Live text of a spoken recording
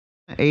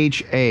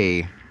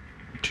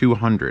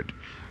MHA200.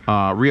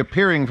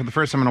 Reappearing for the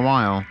first time in a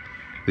while,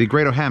 the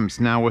Grado Hems,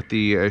 now with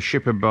the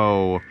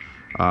Shipibo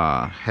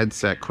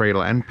headset,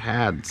 cradle, and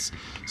pads.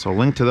 So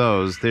link to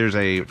those. There's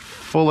a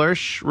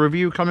fuller-ish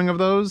review coming of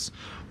those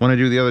when I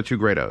do the other two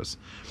Grados.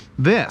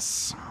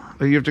 This,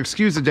 you have to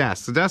excuse the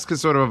desk. The desk has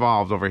sort of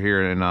evolved over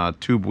here in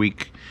Tube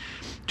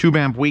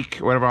Amp Week,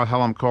 whatever the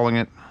hell I'm calling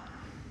it.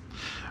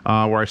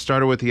 Where I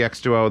started with the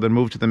X2O, then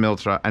moved to the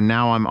Miltra, and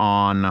now I'm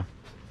on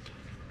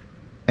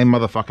a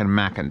motherfucking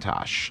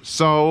McIntosh.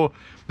 So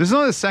this is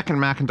only the second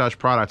McIntosh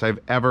product I've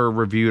ever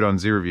reviewed on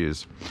Z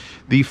Reviews.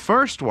 The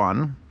first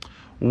one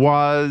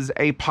was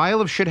a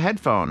pile of shit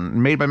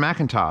headphone made by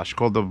McIntosh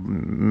called the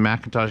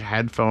McIntosh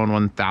Headphone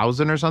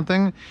 1000 or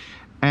something.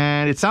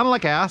 And it sounded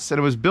like ass, and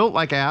it was built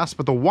like ass,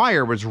 but the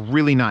wire was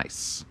really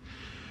nice.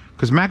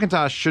 Because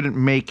McIntosh shouldn't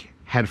make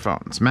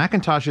headphones.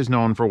 McIntosh is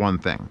known for one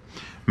thing.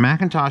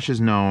 McIntosh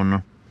is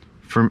known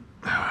for...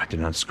 I did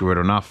not screw it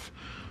enough.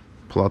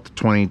 Pull out the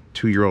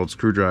 22-year-old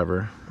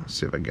screwdriver. Let's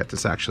see if I can get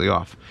this actually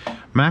off.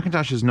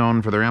 McIntosh is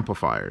known for their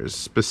amplifiers.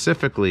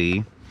 Specifically,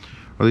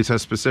 or at least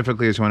as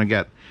specifically as you want to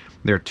get,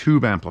 their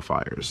tube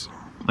amplifiers.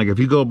 Like if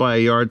you go by a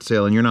yard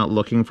sale and you're not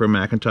looking for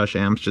McIntosh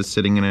amps just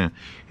sitting in a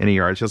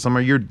yard sale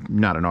somewhere, you're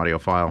not an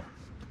audiophile.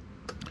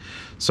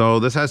 So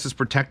this has this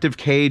protective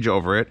cage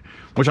over it,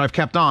 which I've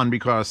kept on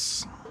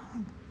because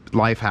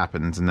life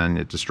happens and then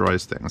it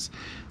destroys things.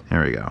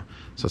 There we go.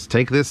 So let's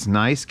take this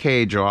nice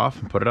cage off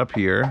and put it up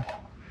here.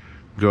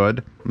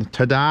 Good.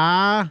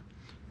 Ta-da!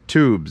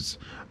 Tubes.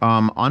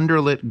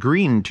 Underlit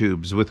green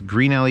tubes with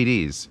green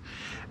LEDs.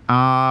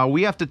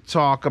 We have to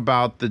talk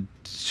about the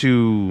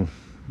two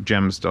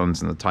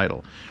gemstones in the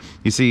title.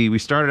 You see, we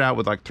started out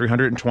with like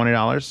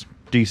 $320.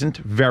 Decent.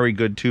 Very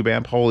good tube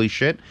amp. Holy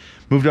shit.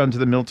 Moved on to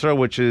the Miltra,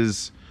 which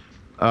is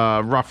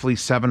roughly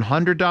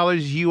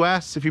 $700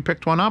 US if you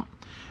picked one up.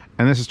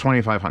 And this is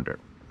 $2,500.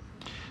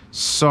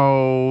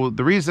 So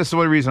this is the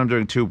only reason I'm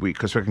doing Tube Week,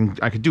 because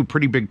I could do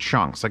pretty big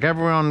chunks. Like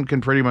everyone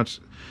can pretty much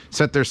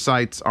set their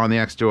sights on the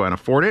X2O and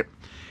afford it.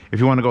 If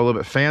you want to go a little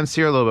bit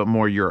fancier, a little bit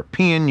more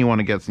European, you want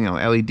to get, you know,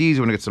 LEDs, you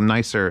want to get some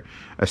nicer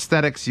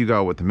aesthetics, you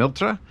go with the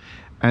Miltra.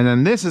 And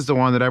then this is the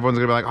one that everyone's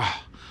gonna be like,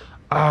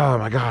 oh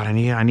my god,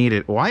 I need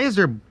it. Why is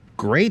there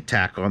gray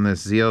tack on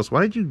this, Zeos?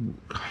 Why did you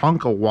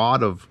hunk a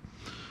wad of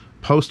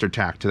poster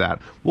tack to that?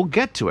 We'll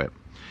get to it.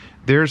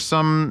 There's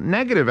some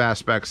negative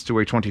aspects to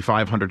a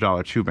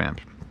 $2,500 tube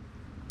amp.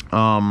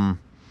 I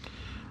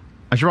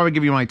should probably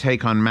give you my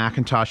take on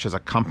McIntosh as a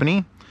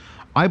company.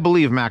 I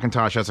believe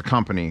McIntosh as a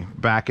company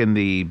back in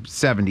the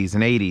 70s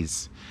and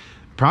 80s,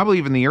 probably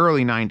even the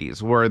early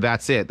 90s, where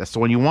that's it. That's the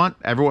one you want.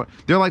 Everyone,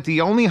 they're like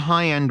the only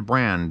high-end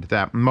brand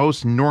that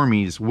most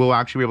normies will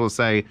actually be able to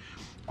say,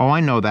 oh, I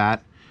know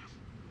that.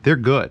 They're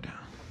good.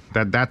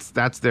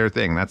 That's their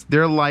thing.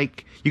 They're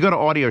like, you go to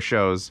audio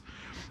shows,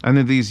 and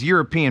then these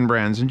European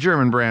brands and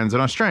German brands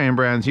and Australian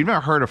brands, you've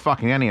never heard of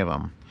fucking any of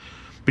them.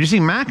 But you see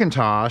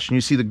McIntosh, and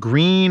you see the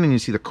green, and you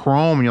see the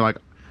chrome, and you're like,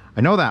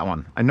 I know that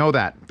one. I know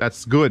that.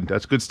 That's good.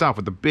 That's good stuff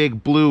with the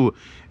big blue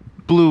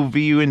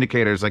VU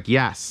indicators. Like,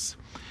 yes.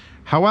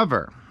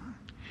 However,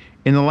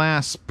 in the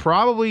last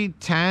probably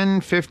 10,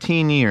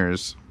 15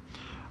 years,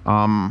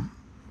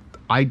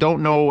 I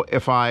don't know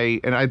if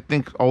and I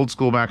think old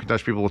school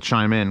McIntosh people will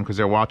chime in because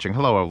they're watching.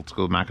 Hello, old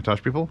school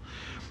McIntosh people.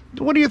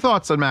 What are your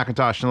thoughts on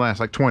McIntosh in the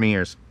last, like, 20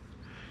 years?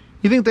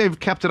 You think they've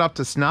kept it up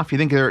to snuff? You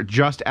think they're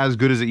just as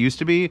good as it used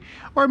to be?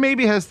 Or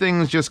maybe has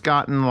things just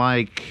gotten,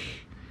 like,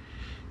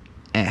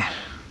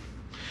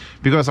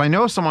 Because I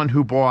know someone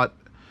who bought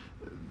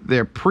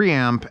their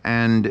preamp,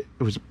 and it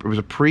was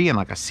a pre and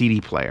like a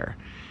CD player.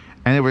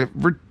 And they were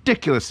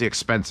ridiculously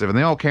expensive. And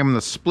they all came in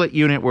the split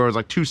unit where it was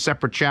like two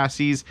separate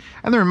chassis.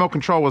 And the remote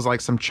control was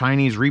like some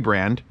Chinese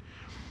rebrand,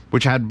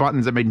 which had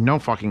buttons that made no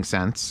fucking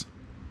sense.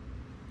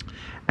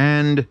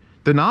 And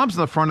the knobs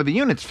in the front of the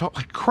units felt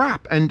like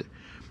crap. And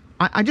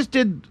I just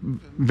did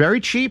very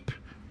cheap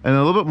and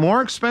a little bit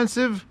more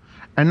expensive.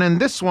 And then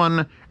this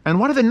one, and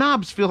one of the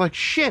knobs feel like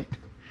shit.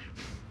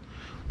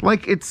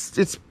 Like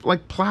it's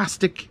like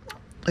plastic.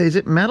 Is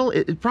it metal?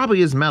 It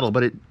probably is metal,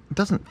 but it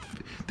doesn't.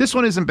 This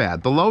one isn't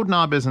bad. The load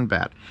knob isn't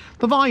bad.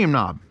 The volume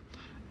knob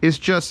is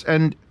just,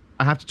 and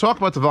I have to talk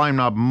about the volume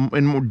knob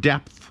in more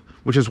depth,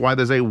 which is why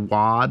there's a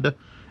wad,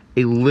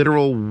 a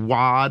literal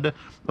wad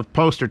of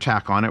poster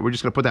tack on it. We're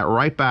just gonna put that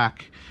right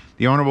back.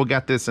 The owner will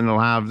get this, and it'll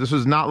have. This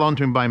was not loaned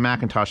to me by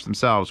McIntosh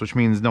themselves, which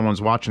means no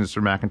one's watching this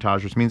through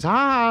McIntosh, which means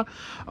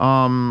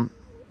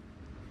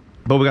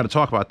but we got to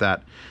talk about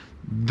that.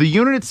 The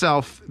unit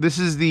itself, this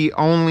is the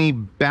only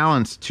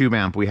balanced tube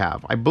amp we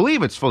have. I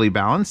believe it's fully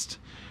balanced,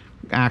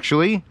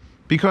 actually,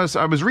 because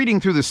I was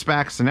reading through the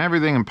specs and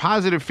everything, and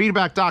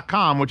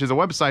PositiveFeedback.com, which is a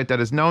website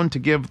that is known to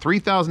give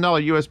 $3,000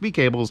 USB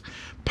cables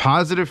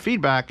positive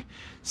feedback,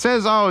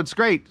 says, oh, it's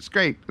great, it's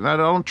great. And I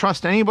don't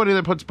trust anybody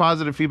that puts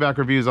positive feedback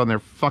reviews on their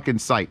fucking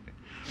site.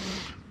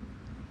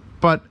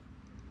 But,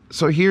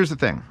 so here's the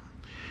thing.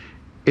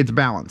 it's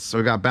balanced. So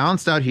we've got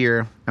balanced out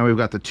here, and we've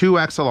got the two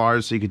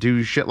XLRs, so you could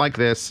do shit like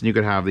this, and you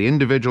could have the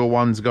individual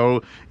ones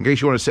go, in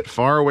case you want to sit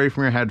far away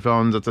from your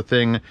headphones. That's a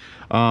thing.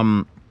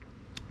 The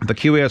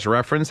QES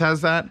reference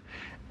has that,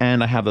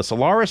 and I have the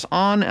Solaris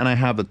on, and I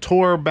have the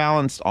Tor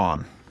balanced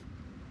on.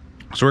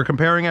 So we're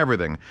comparing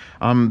everything.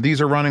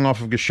 These are running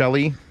off of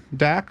Geshelli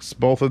DACs,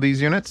 both of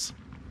these units.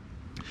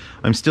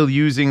 I'm still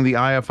using the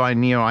IFI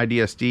Neo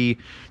IDSD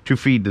to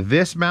feed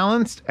this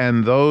balanced,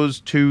 and those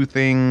two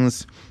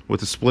things with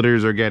the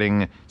splitters are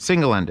getting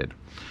single-ended.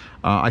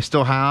 I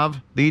still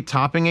have the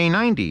Topping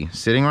A90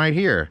 sitting right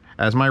here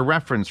as my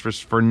reference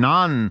for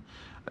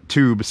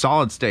non-tube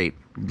solid-state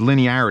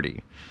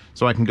linearity.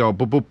 So I can go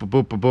boop, boop, boop,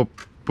 boop, boop,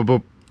 boop,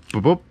 boop,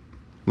 boop, boop,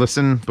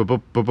 listen, boop,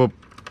 boop, boop, boop,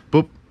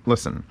 boop,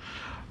 listen.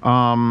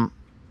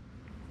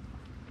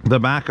 The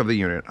back of the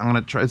unit, I'm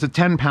gonna try. It's a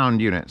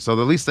 10-pound unit, so at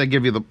least they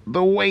give you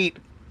the weight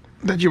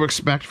that you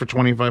expect for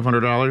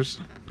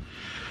 $2,500.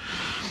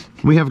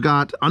 We have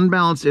got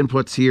unbalanced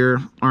inputs here,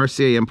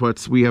 RCA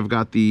inputs. We have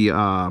got the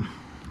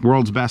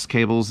World's Best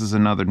cables. This is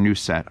another new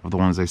set of the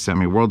ones they sent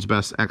me. World's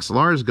Best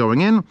XLRs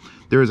going in.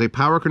 There is a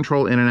power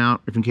control in and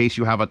out. If in case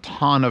you have a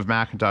ton of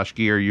McIntosh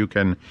gear, you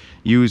can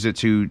use it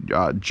to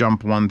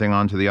jump one thing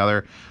onto the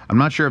other. I'm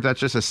not sure if that's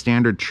just a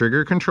standard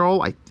trigger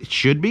control. It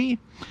should be.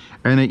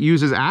 And it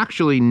uses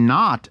actually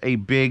not a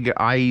big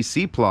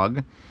IEC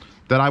plug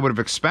that I would have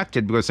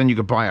expected, because then you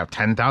could buy a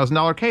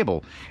 $10,000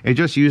 cable. It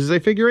just uses a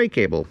figure 8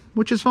 cable,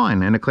 which is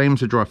fine, and it claims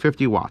to draw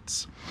 50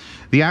 watts.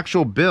 The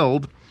actual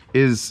build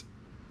is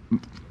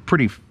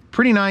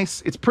pretty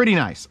nice. It's pretty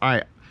nice.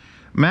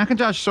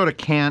 McIntosh sort of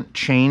can't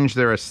change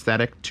their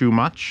aesthetic too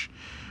much,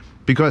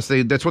 because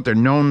that's what they're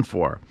known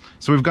for.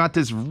 So we've got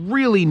this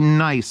really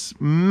nice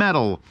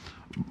metal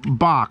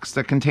box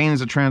that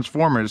contains the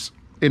transformers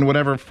in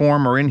whatever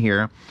form are in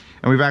here,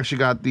 and we've actually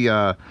got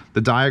the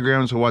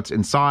diagrams of what's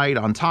inside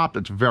on top.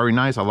 That's very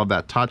nice. I love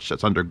that touch.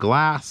 That's under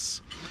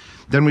glass.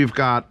 Then we've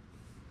got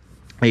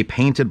a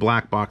painted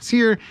black box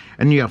here,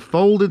 and you have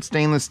folded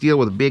stainless steel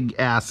with big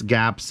ass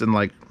gaps, and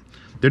like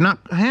they're not.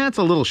 It's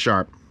a little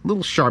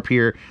sharp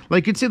here.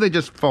 Like you'd see they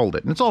just fold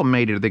it, and it's all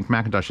made. I think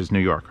McIntosh is New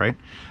York, right?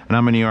 And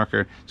I'm a New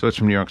Yorker, so it's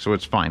from New York, so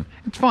it's fine.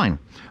 It's fine.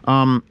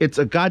 It's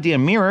a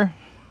goddamn mirror,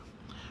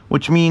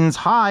 which means,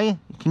 hi,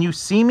 can you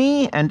see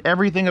me and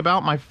everything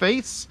about my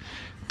face?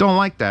 Don't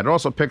like that. It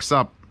also picks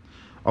up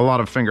a lot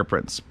of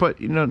fingerprints,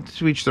 but you know,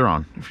 to each their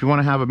own. If you want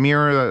to have a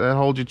mirror that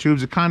holds your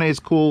tubes, it kind of is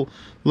cool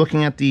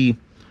looking at the,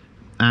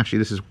 actually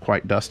this is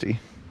quite dusty.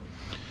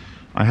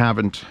 I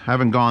haven't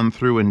gone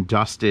through and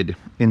dusted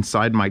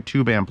inside my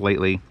tube amp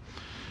lately,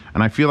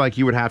 and I feel like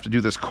you would have to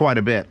do this quite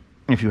a bit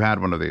if you had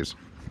one of these.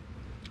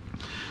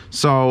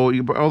 So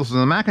also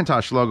the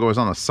McIntosh logo is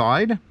on the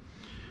side,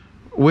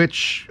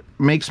 which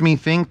makes me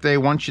think they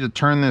want you to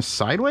turn this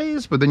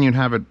sideways, but then you'd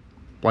have it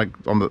like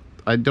on the,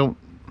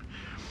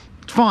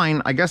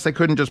 fine. I guess they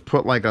couldn't just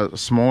put like a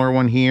smaller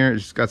one here.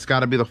 It's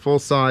got to be the full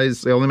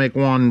size. They only make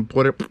one,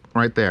 put it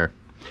right there.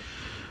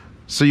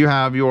 So you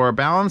have your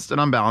balanced and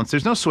unbalanced.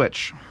 There's no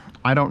switch.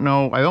 I don't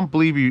know. I don't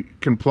believe you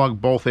can plug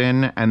both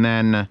in and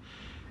then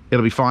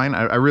it'll be fine.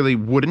 I really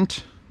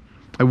wouldn't.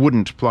 I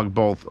wouldn't plug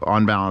both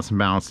unbalanced and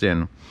balanced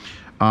in.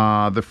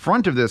 The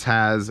front of this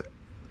has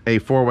a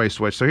 4-way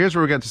switch. So here's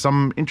where we get to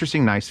some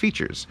interesting, nice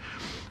features.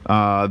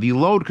 The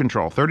load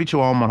control,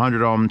 32 ohm,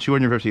 100 ohm,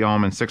 250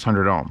 ohm, and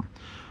 600 ohm.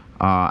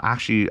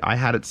 Actually, I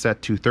had it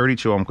set to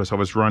 32 ohm because I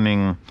was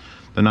running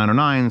the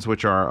 909s,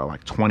 which are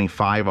like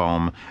 25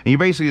 ohm. And you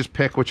basically just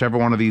pick whichever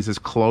one of these is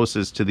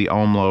closest to the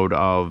ohm load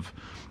of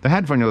the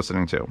headphone you're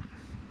listening to.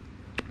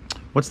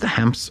 What's the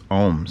Hemp's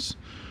ohms?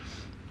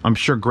 I'm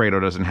sure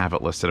Grado doesn't have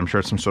it listed. I'm sure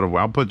it's some sort of,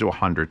 I'll put it to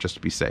 100 just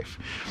to be safe.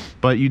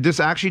 But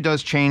this actually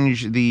does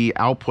change the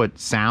output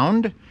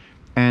sound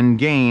and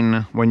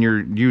gain when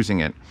you're using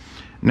it.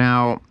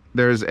 Now,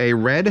 there's a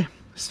red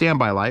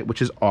standby light,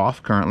 which is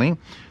off currently.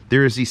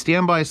 There is the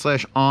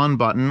standby/on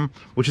button,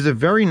 which is a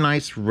very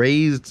nice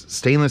raised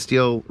stainless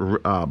steel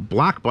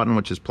black button,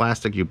 which is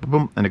plastic. You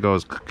boom, and it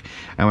goes,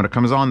 and when it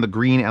comes on, the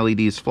green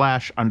LEDs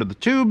flash under the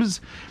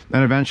tubes,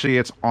 and eventually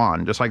it's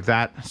on. Just like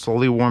that,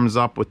 slowly warms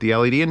up with the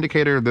LED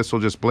indicator. This will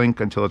just blink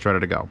until it's ready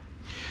to go.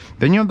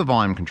 Then you have the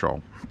volume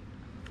control,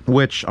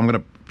 which I'm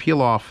going to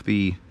peel off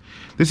the...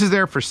 This is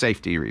there for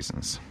safety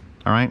reasons,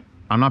 all right?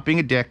 I'm not being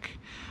a dick.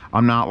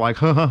 I'm not like,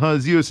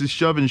 Zeos is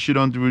shoving shit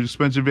onto an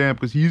expensive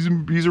amp because he's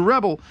a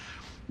rebel.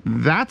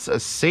 That's a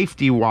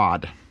safety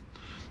wad.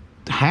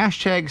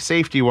 Hashtag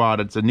safety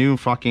wad. It's a new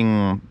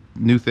thing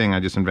I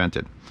just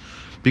invented.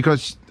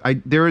 Because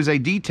there is a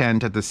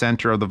detent at the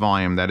center of the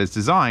volume that is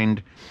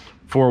designed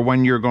for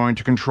when you're going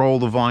to control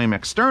the volume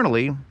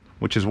externally,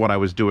 which is what I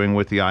was doing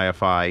with the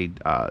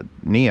IFI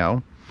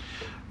Neo.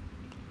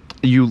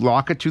 You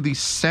lock it to the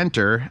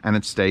center and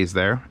it stays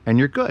there and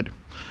you're good.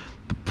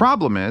 The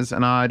problem is,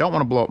 and I don't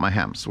want to blow up my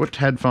Hems. What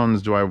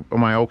headphones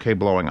am I okay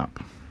blowing up?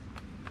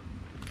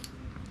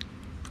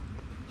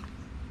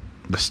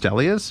 The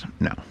Stellias?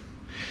 No.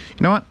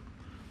 You know what?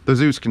 The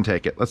Zeus can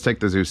take it. Let's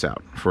take the Zeus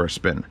out for a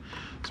spin.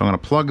 So I'm going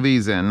to plug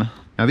these in.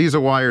 Now these are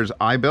wires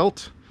I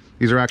built.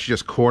 These are actually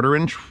just 1/4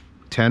 inch,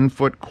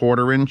 10-foot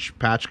 1/4 inch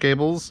patch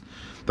cables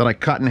that I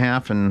cut in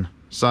half and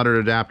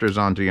soldered adapters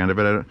onto the end of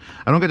it.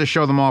 I don't get to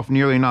show them off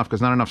nearly enough because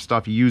not enough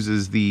stuff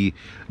uses the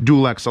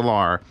dual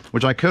XLR,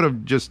 which I could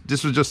have just,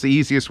 this was just the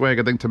easiest way I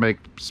could think to make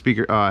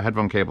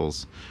headphone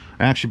cables.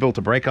 I actually built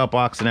a breakout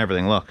box and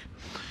everything. Look,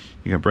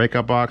 you get a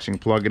breakout box, you can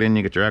plug it in,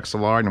 you get your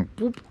XLR, and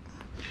whoop.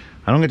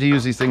 I don't get to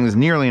use these things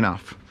nearly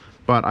enough,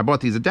 but I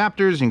bought these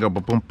adapters. You can go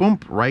boom, boom, boom,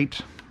 right,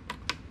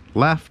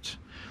 left.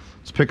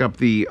 Let's pick up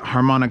the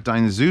harmonic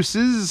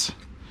Zeoses.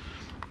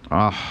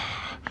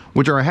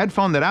 Which are a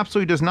headphone that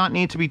absolutely does not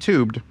need to be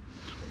tubed.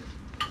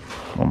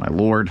 Oh my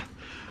lord.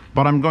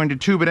 But I'm going to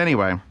tube it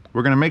anyway.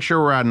 We're going to make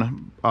sure we're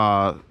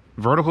at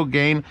vertical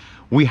gain.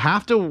 We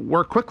have to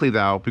work quickly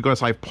though,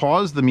 because I've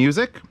paused the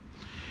music,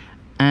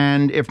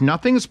 and if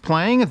nothing's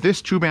playing,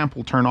 this tube amp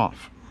will turn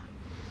off.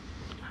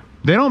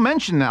 They don't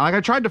mention that. Like,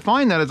 I tried to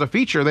find that as a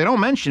feature. They don't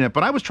mention it,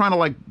 but I was trying to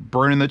like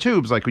burn in the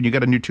tubes. Like when you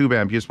get a new tube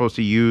amp, you're supposed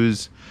to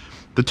use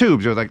the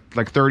tubes. It was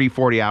like 30,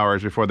 40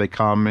 hours before they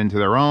come into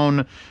their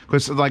own.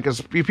 Because like,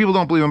 if people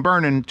don't believe in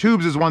burning,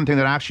 tubes is one thing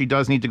that actually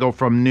does need to go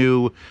from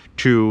new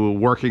to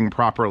working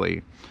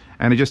properly.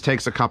 And it just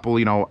takes a couple,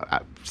 you know,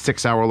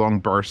 6-hour-long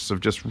bursts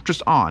of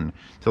just on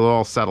till it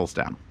all settles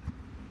down.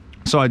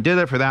 So I did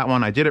it for that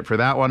one. I did it for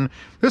that one.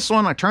 This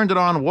one, I turned it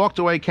on, walked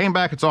away, came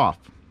back, it's off.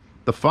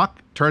 The fuck?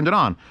 Turned it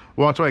on,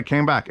 walked away,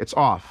 came back, it's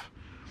off.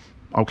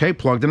 Okay,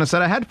 plugged in a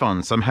set of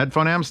headphones. Some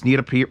headphone amps need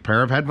a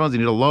pair of headphones. You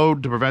need a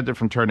load to prevent it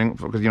from turning,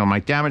 because, you know,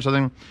 might damage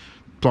something.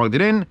 Plugged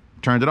it in,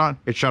 turned it on,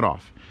 it shut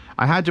off.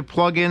 I had to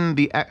plug in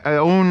the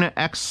own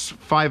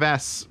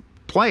X5S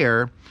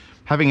player,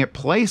 having it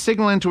play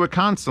signal into it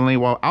constantly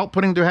while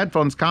outputting to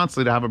headphones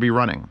constantly to have it be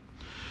running.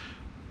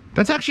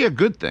 That's actually a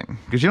good thing,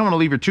 because you don't want to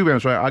leave your tube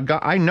amps right.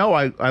 I know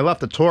I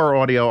left the Tor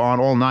audio on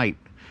all night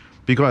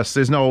because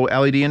there's no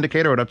LED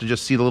indicator. I'd have to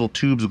just see the little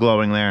tubes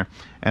glowing there,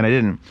 and I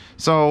didn't.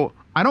 So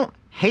I don't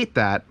hate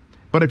that,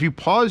 but if you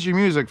pause your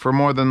music for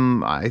more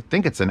than, I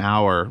think it's an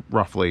hour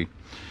roughly,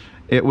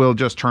 it will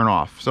just turn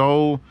off.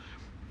 So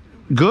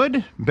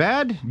good,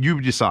 bad, you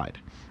decide.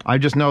 I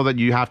just know that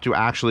you have to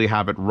actually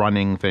have it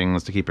running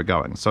things to keep it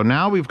going. So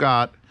now we've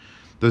got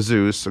the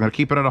Zeus. I'm going to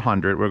keep it at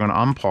 100. We're going to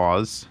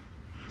unpause.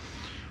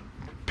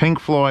 Pink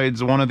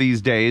Floyd's One of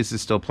These Days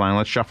is still playing.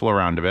 Let's shuffle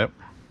around a bit.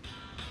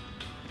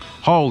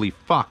 Holy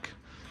fuck.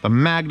 The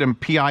Magnum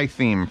PI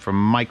theme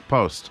from Mike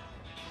Post.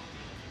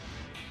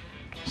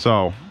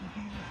 So,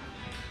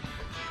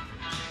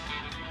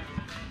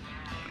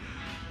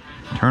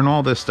 turn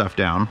all this stuff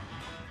down.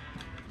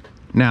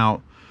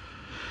 Now,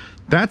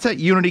 that's at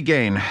unity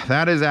gain.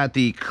 That is at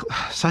the,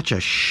 such a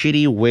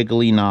shitty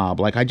wiggly knob.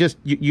 Like, I just,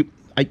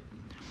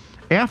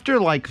 after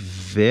like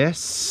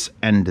this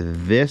and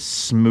this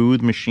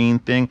smooth machine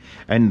thing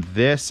and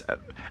this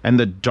and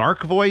the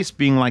dark voice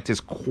being like this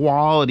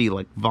quality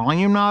like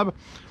volume knob,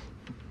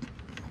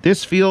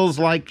 this feels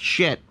like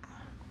shit.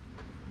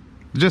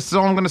 Just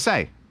all I'm gonna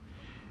say.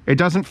 It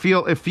doesn't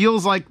feel, it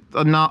feels like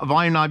a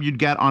volume knob you'd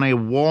get on a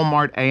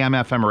Walmart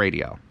AM/FM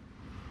radio.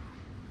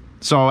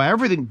 So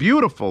everything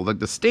beautiful, like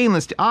the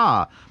stainless,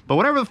 but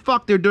whatever the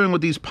fuck they're doing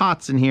with these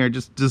pots in here,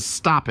 just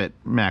stop it,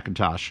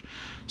 McIntosh.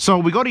 So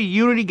we go to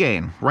unity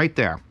gain right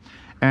there,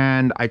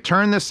 and I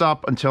turn this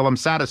up until I'm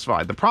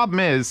satisfied. The problem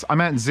is I'm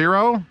at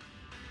 0,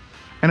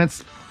 and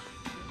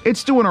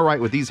it's doing all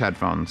right with these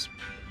headphones.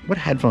 What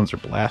headphones are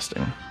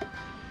blasting?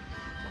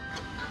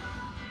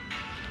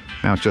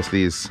 Now it's just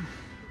these.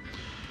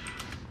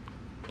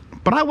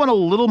 But I want a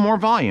little more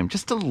volume,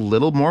 just a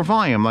little more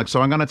volume. Like,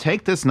 so I'm gonna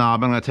take this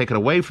knob, I'm gonna take it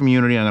away from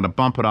unity, I'm gonna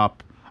bump it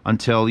up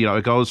until, you know,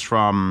 it goes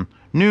from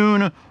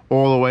noon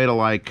all the way to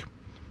like,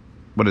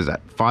 what is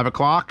that, 5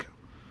 o'clock?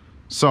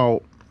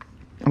 So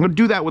I'm gonna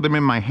do that with them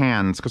in my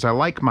hands because I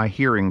like my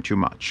hearing too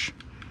much.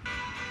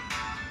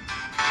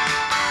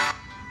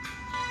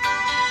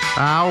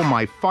 Oh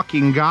my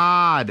fucking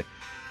God.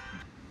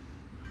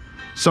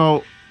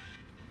 So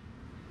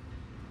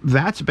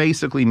that's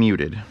basically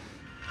muted.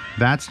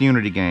 That's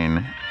unity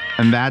gain,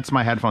 and that's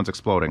my headphones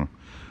exploding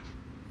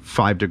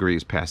 5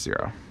 degrees past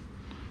 0.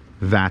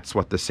 That's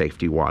what the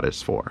safety watt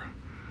is for.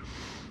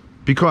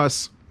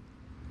 Because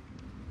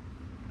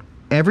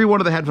every one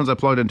of the headphones I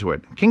plugged into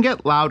it can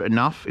get loud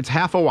enough. It's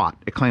half a watt.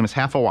 It claims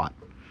half a watt.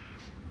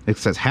 It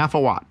says half a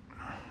watt.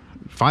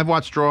 5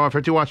 watts draw,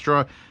 50 watts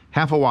draw,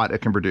 half a watt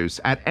it can produce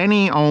at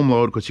any ohm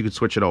load because you could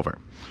switch it over.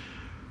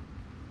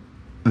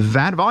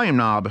 That volume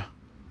knob,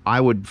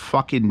 I would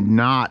fucking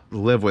not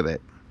live with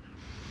it.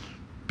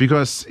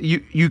 Because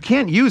you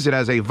can't use it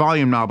as a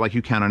volume knob like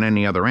you can on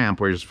any other amp,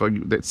 where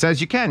it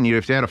says you can.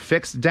 If you had a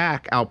fixed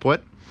DAC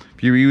output,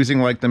 if you were using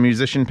like the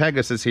Musician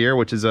Pegasus here,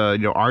 which is a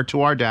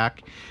R2R DAC,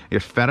 you're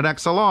fed at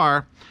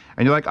XLR,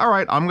 and you're like, all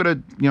right, I'm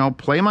gonna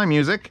play my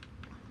music,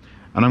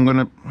 and I'm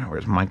gonna,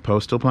 where's Mike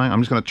Post still playing? I'm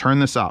just gonna turn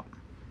this up.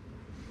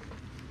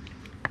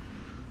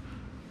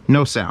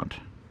 No sound.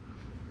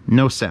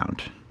 No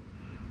sound.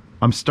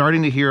 I'm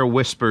starting to hear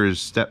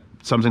whispers that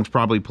something's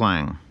probably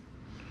playing.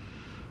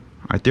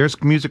 All right,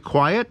 there's music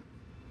quiet.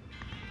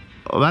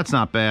 Oh, that's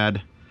not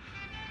bad.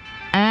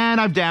 And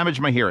I've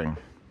damaged my hearing.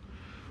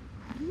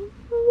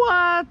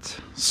 What?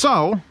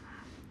 So,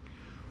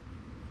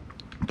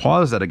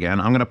 pause that again.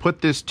 I'm going to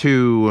put this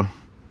to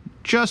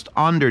just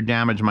under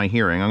damage my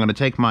hearing. I'm going to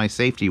take my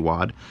safety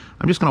wad.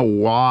 I'm just going to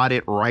wad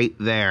it right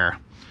there.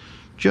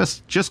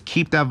 Just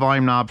keep that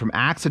volume knob from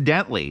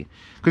accidentally,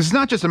 because it's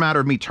not just a matter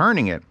of me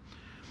turning it.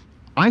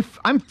 I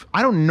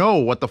don't know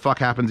what the fuck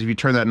happens if you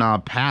turn that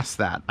knob past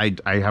that. I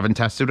haven't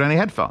tested any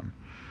headphone.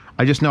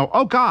 I just know,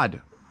 oh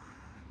God,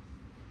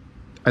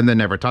 and then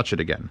never touch it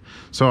again.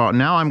 So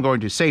now I'm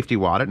going to safety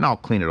wad it, and I'll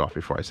clean it off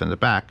before I send it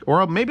back.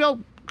 Or maybe I'll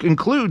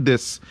include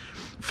this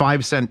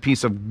 5-cent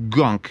piece of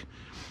gunk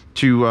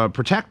to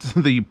protect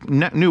the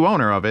new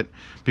owner of it,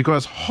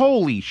 because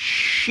holy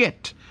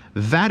shit,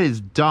 that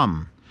is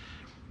dumb.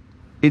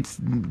 It's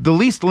the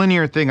least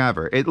linear thing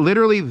ever. It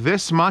literally,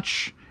 this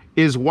much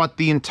is what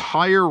the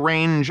entire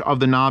range of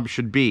the knob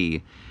should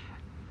be.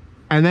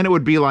 And then it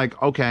would be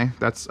like, okay,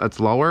 that's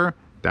lower,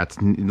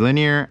 that's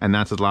linear, and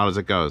that's as loud as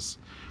it goes.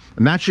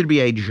 And that should be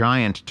a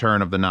giant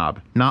turn of the knob.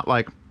 Not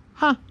like,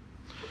 huh.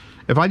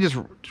 If I just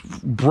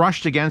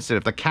brushed against it,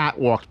 if the cat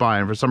walked by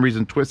and for some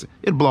reason twisted,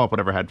 it'd blow up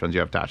whatever headphones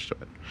you have attached to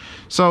it.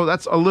 So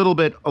that's a little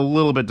bit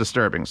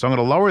disturbing. So I'm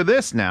going to lower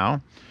this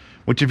now,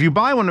 which if you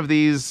buy one of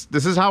these,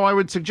 this is how I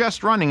would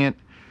suggest running it.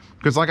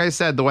 Because like I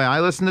said, the way I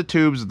listen to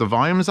tubes, the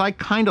volumes I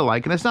kind of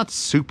like, and it's not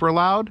super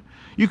loud.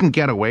 You can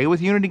get away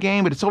with Unity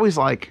gain, but it's always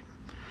like,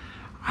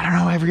 I don't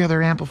know, every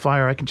other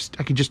amplifier, I can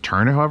just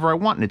turn it however I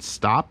want, and it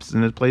stops,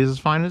 and it plays as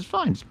fine as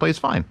fine. It plays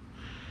fine.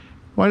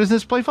 Why doesn't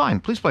this play fine?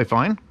 Please play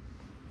fine.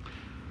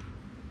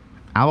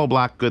 Aloe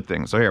Black, good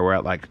thing. So here, we're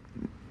at like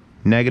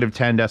negative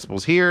 10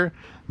 decibels here.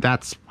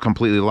 That's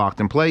completely locked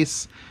in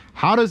place.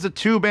 How does the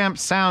tube amp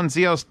sound,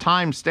 Zeos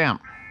timestamp?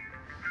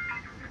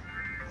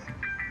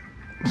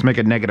 Let's make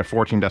it negative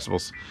 14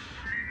 decibels.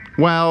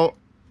 Well,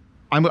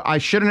 I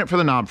shit in it for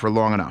the knob for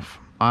long enough.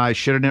 I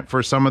shit in it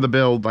for some of the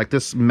build. Like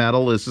this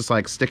metal is just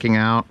like sticking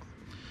out.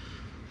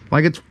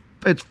 Like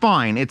it's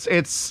fine.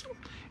 It's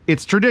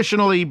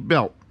traditionally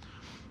built.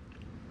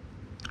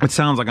 It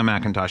sounds like a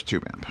McIntosh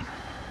tube amp.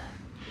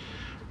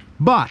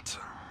 But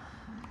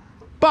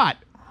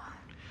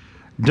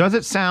does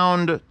it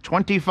sound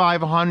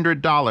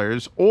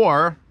 $2,500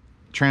 or,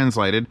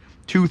 translated,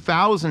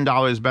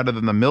 $2,000 better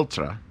than the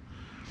Miltra?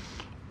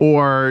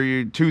 Or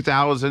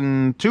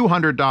 $2,200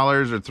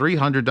 or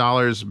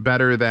 $300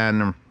 better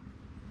than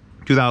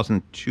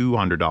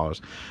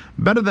 $2,200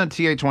 better than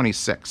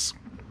TA26?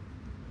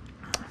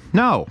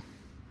 No.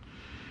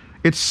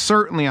 It's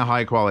certainly a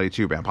high quality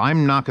tube amp.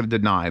 I'm not going to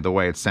deny the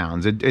way it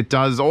sounds. It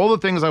does all the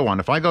things I want.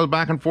 If I go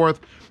back and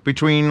forth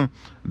between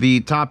the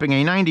topping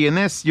A90 and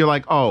this, you're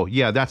like, oh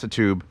yeah, that's a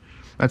tube.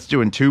 That's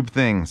doing tube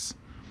things.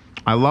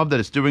 I love that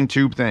it's doing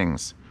tube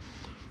things.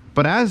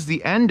 But as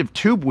the end of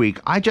tube week,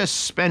 I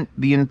just spent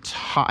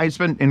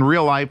in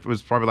real life, it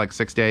was probably like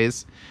 6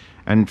 days.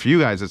 And for you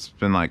guys, it's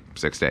been like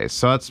 6 days.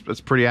 So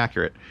that's pretty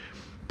accurate.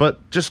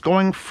 But just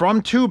going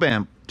from tube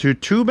amp to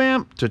tube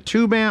amp to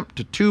tube amp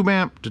to tube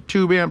amp to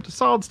tube amp to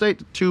solid state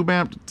to tube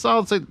amp to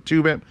solid state to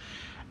tube amp.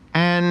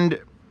 And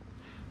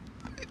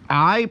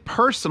I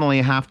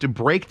personally have to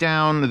break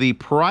down the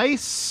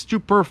price to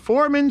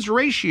performance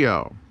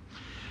ratio.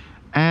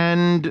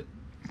 And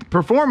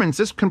performance,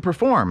 this can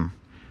perform.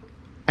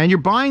 And you're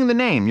buying the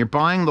name, you're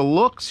buying the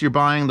looks, you're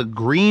buying the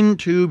green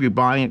tube, you're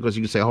buying it because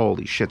you can say,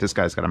 holy shit, this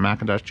guy's got a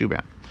McIntosh tube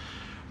amp.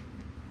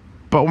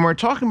 But when we're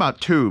talking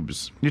about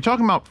tubes, you're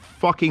talking about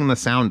fucking the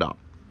sound up.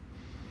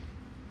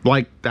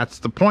 Like, that's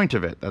the point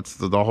of it. That's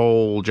the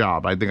whole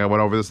job. I think I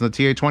went over this in the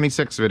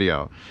TA26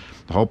 video.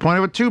 The whole point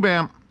of a tube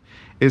amp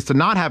is to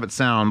not have it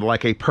sound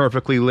like a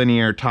perfectly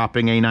linear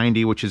topping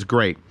A90, which is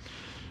great.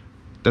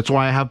 That's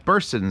why I have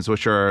burst-ins,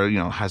 which are, you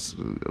know, has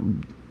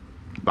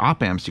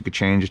op amps you could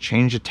change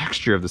the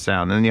texture of the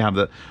sound. And then you have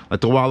the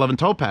Wall11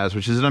 Topaz,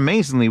 which is an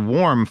amazingly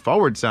warm,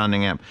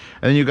 forward-sounding amp.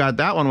 And then you got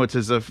that one, which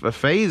is a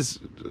phase.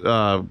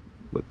 I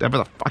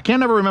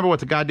can't ever remember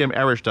what the goddamn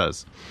Erish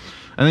does.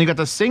 And then you got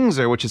the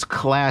Singzer, which is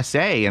Class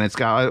A, and it's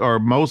got, or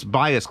most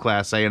biased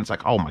Class A, and it's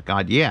like, oh my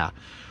god, yeah.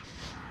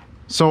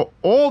 So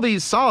all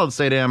these solid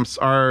state amps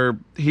are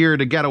here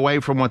to get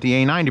away from what the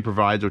A90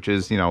 provides, which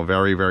is, you know,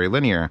 very, very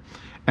linear.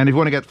 And if you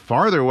want to get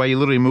farther away, you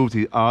literally move to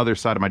the other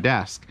side of my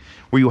desk,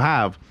 where you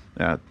have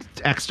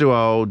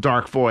X2O,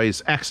 Dark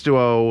Voice,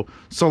 X2O,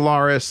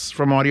 Solaris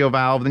from Audio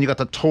Valve, then you got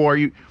the Tor.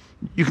 You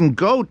can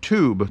go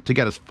tube to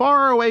get as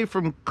far away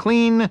from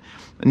clean,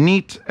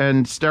 neat,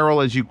 and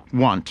sterile as you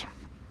want.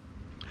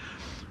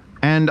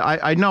 And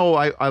I know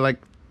I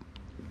like,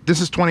 this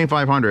is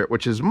 2,500,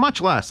 which is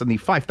much less than the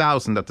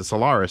 5,000 that the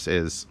Solaris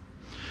is.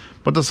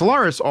 But the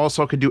Solaris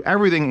also could do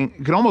everything.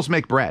 It can almost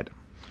make bread.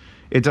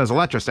 It does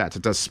electrostats.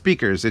 It does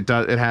speakers. It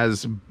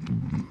has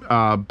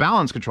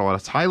balance control. It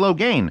has high-low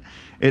gain.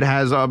 It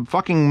has a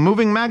fucking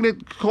moving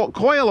magnet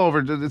coil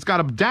over. It's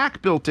got a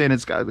DAC built in.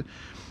 It's got...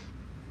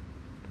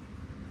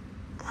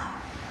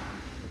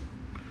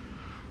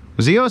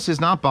 Zeos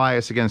is not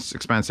biased against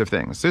expensive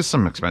things. There's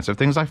some expensive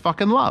things I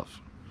fucking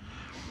love.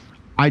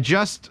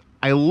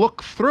 I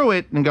look through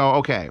it and go,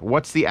 okay,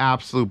 what's the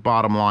absolute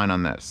bottom line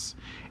on this?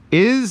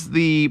 Is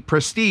the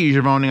prestige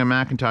of owning a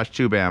McIntosh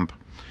tube amp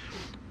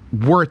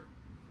worth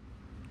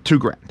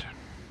 $2,000?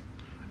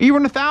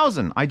 Even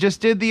 $1,000. I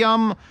just did the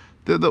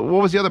what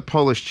was the other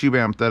Polish tube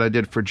amp that I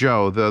did for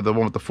Joe? The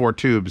one with the 4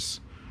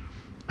 tubes.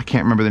 I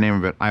can't remember the name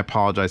of it. I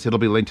apologize. It'll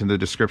be linked in the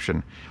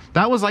description.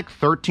 That was like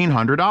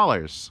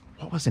 $1,300.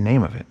 What was the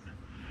name of it?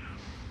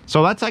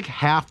 So that's like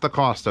half the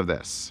cost of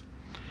this.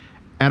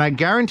 And I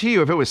guarantee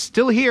you, if it was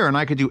still here and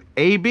I could do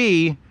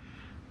AB,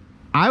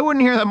 I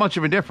wouldn't hear that much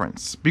of a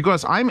difference,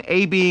 because I'm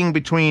A-Bing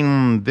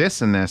between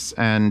this and this,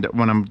 and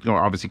when I'm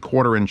obviously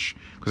 1/4 inch,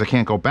 because I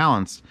can't go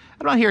balanced,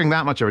 I'm not hearing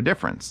that much of a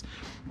difference.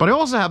 But I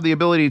also have the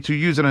ability to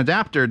use an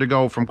adapter to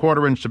go from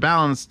 1/4 inch to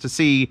balance to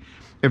see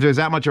if there's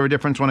that much of a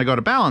difference when I go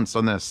to balance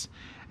on this.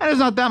 And there's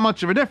not that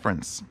much of a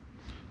difference.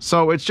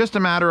 So it's just a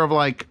matter of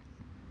like,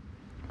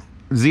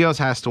 Zeos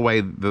has to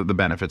weigh the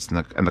benefits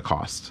and the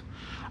cost.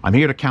 I'm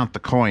here to count the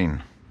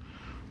coin.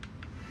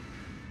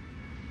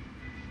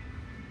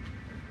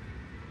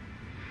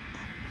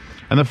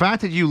 And the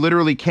fact that you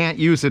literally can't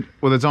use it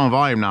with its own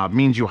volume knob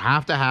means you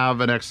have to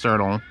have an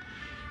external.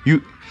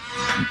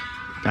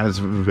 That is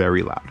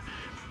very loud.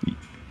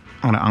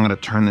 I'm gonna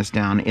turn this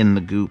down in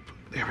the goop.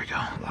 There we go.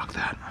 Lock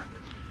that.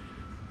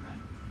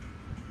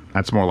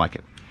 That's more like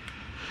it.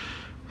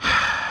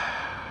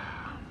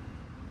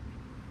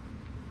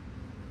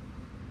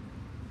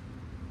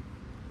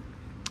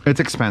 It's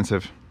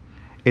expensive.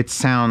 It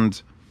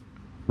sounds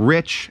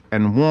rich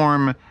and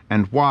warm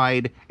and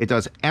wide. It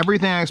does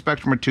everything I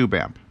expect from a tube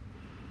amp.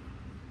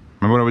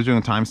 Remember what I was doing,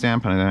 a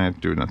timestamp? And I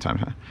didn't do it in a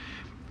timestamp.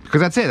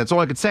 Because that's it. That's all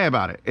I could say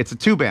about it. It's a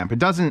tube amp. It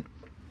doesn't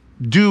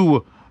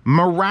do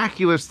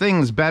miraculous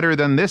things better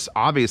than this,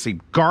 obviously,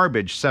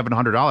 garbage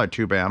 $700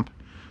 tube amp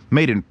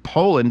made in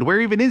Poland. Where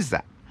even is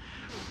that?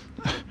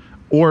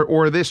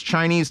 Or this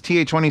Chinese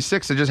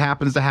TA26 that just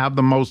happens to have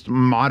the most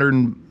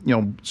modern,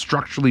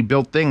 structurally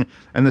built thing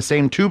and the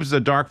same tubes as a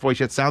Dark Voice,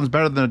 yet sounds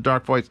better than a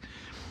Dark Voice.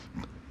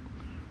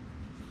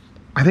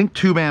 I think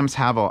tube amps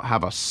have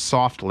a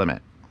soft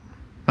limit.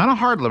 Not a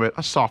hard limit,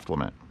 a soft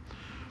limit.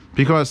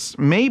 Because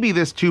maybe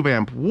this tube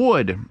amp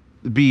would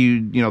be,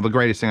 the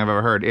greatest thing I've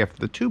ever heard if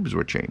the tubes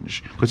were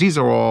changed. Because these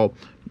are all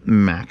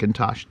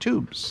McIntosh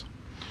tubes.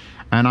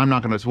 And I'm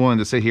not willing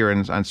to sit here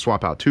and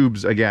swap out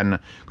tubes again.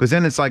 Because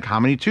then it's like, how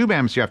many tube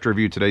amps do you have to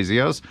review today,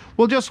 Zeos?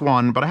 Well, just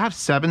one, but I have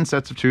 7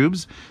 sets of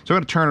tubes. So I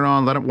got to turn it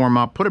on, let it warm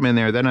up, put them in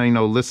there. Then I,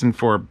 listen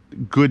for a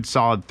good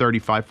solid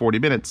 35, 40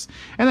 minutes.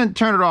 And then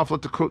turn it off,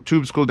 let the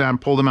tubes cool down,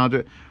 pull them out.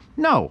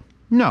 No.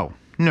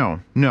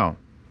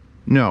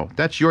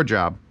 That's your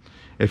job.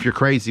 If you're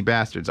crazy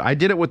bastards. I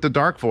did it with the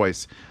Dark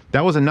Voice.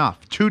 That was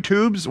enough. 2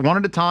 tubes, one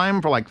at a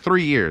time for like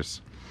 3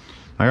 years.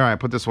 All right,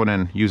 put this one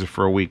in. Use it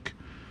for a week.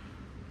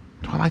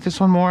 Do I like this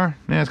one more?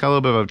 Yeah, it's got a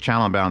little bit of a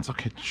channel balance.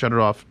 Okay, shut it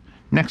off.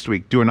 Next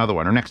week, do another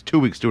one. Or next 2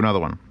 weeks, do another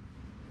one.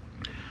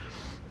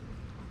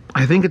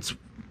 I think it's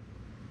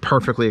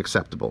perfectly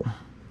acceptable.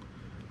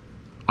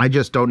 I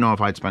just don't know if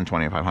I'd spend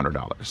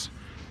 $2,500.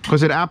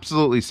 Because it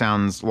absolutely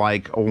sounds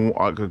like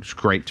a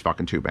great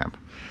fucking tube amp.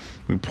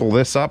 We pull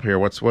this up here.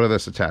 What are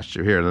this attached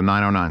to here? The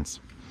 909s.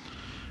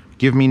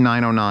 Give me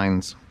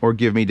 909s or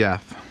give me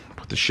death.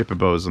 Put the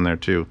Shipabos in there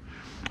too.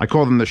 I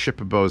call them the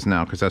Shipabos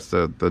now because that's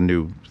the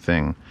new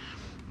thing.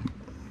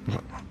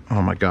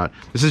 Oh my god.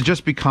 This has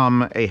just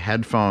become a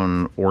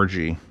headphone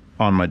orgy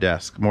on my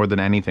desk more than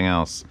anything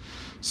else.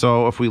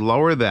 So if we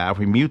lower that, if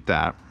we mute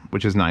that,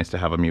 which is nice to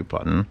have a mute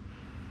button.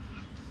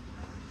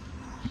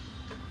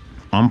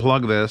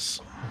 Unplug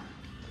this.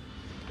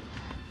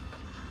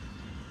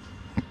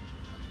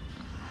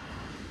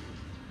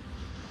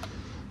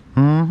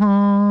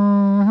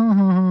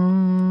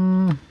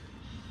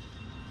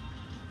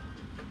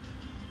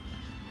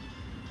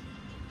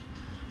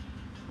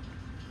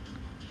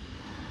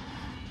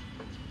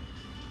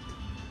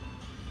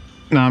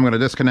 Now I'm going to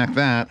disconnect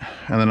that,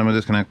 and then I'm going to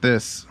disconnect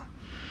this.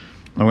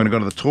 I'm going to go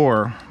to the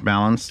Tor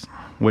balanced,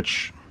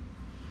 which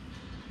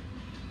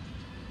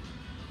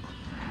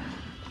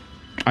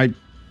I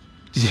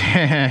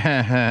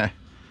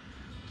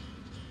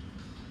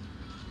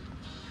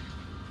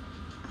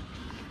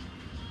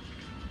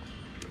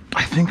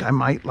think I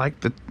might like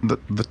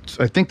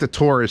I think the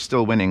Tor is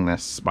still winning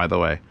this, by the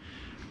way,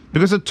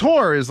 because the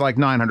Tor is like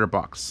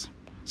 $900.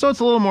 So it's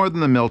a little more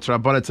than the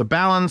Miltra, but it's a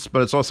balance,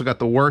 but it's also got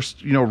the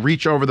worst,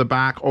 reach over the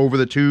back, over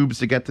the tubes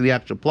to get to the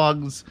actual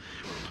plugs.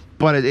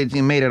 But it's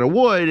made out of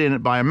wood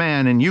and by a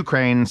man in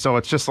Ukraine, so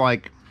it's just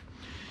like,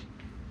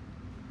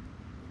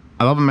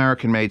 I love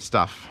American-made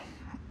stuff.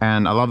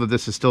 And I love that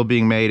this is still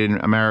being made in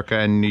America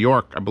and New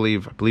York, I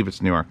believe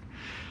it's New York.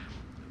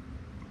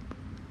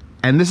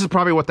 And this is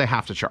probably what they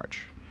have to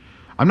charge.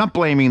 I'm not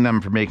blaming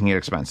them for making it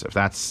expensive.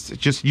 That's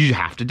just, you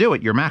have to do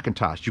it. You're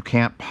McIntosh. You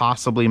can't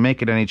possibly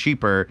make it any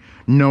cheaper.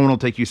 No one will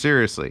take you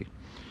seriously.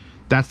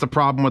 That's the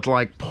problem with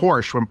like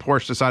Porsche, when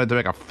Porsche decided to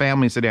make a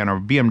family sedan, or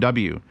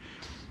BMW.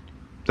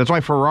 That's why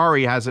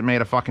Ferrari hasn't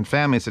made a fucking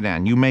family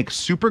sedan. You make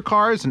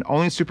supercars, and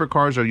only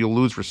supercars, or you'll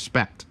lose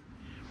respect.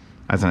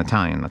 As an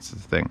Italian, that's the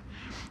thing.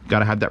 You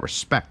gotta have that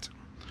respect.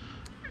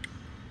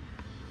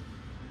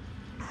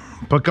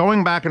 But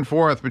going back and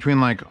forth between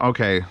like,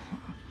 okay,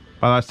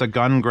 oh, that's the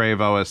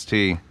Gungrave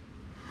OST.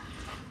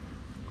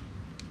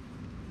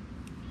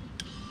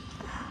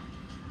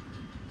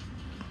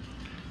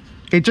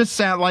 It just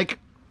sounds like,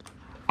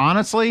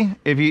 honestly,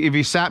 if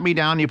you sat me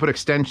down and you put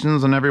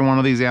extensions on every one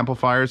of these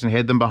amplifiers and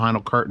hid them behind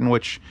a curtain,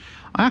 which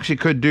I actually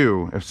could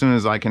do as soon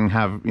as I can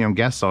have, you know,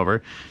 guests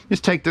over,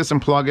 just take this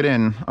and plug it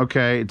in.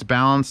 Okay, it's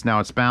balanced, now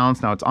it's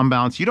balanced, now it's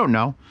unbalanced. You don't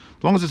know.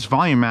 As long as it's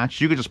volume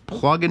matched, you could just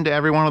plug into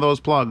every one of those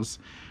plugs.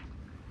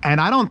 And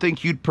I don't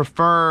think you'd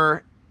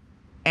prefer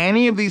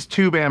any of these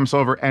tube amps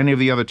over any of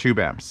the other tube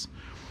amps,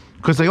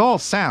 because they all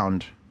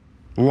sound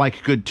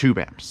like good tube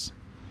amps.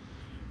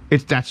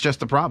 That's just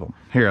the problem.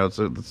 Here,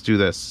 let's do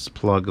this.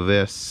 Plug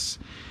this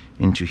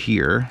into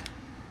here.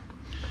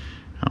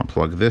 I'll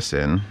plug this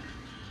in.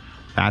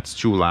 That's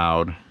too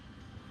loud.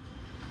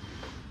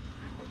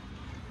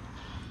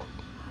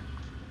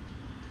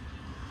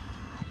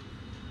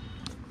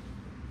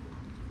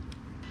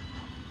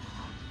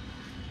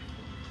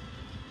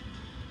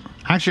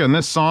 Actually, on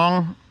this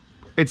song,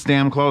 it's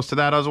damn close to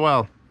that as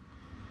well.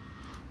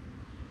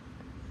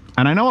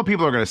 And I know what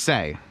people are going to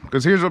say,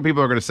 because here's what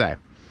people are going to say.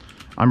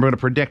 I'm going to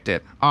predict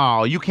it.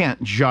 Oh, you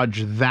can't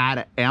judge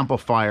that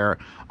amplifier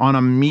on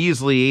a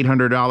measly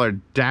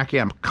 $800 DAC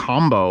amp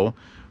combo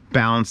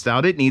balanced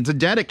out. It needs a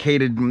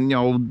dedicated, you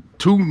know,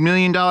 $2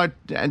 million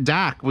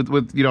DAC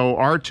with you know,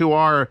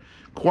 R2R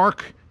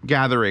quark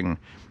gathering.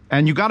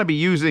 And you got to be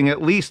using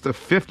at least the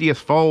 50th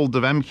fold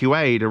of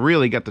MQA to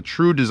really get the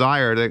true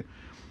desire.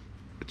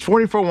 It's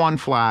 44.1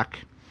 FLAC.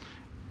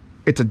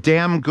 It's a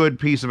damn good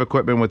piece of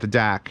equipment with the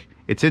DAC.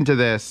 It's into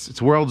this.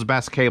 It's world's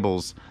best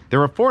cables.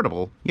 They're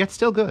affordable, yet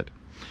still good.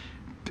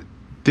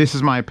 This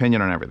is my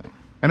opinion on everything.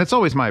 And it's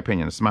always my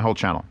opinion. It's my whole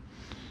channel.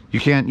 You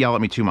can't yell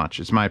at me too much.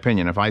 It's my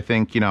opinion. If I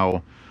think, you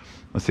know,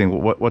 let's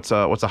think, what's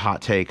a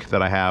hot take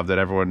that I have that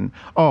everyone...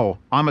 Oh,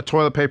 I'm a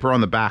toilet paper on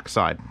the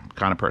backside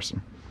kind of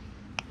person.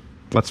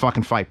 Let's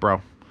fucking fight,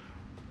 bro.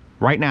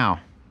 Right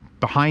now,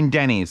 behind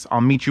Denny's.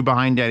 I'll meet you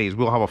behind Denny's.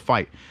 We'll have a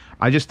fight.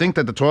 I just think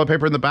that the toilet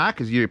paper in the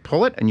back is you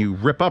pull it and you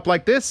rip up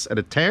like this and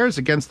it tears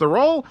against the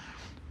roll,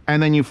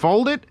 and then you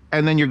fold it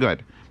and then you're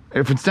good.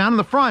 If it's down in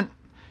the front,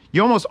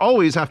 you almost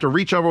always have to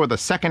reach over with a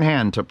second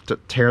hand to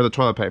tear the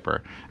toilet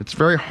paper. It's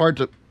very hard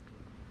to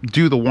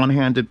do the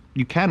one-handed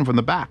you can from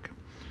the back.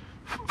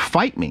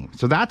 Fight me.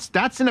 So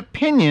that's an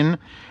opinion,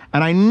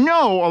 and I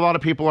know a lot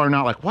of people are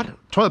not like, what?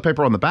 Toilet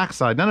paper on the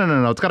backside?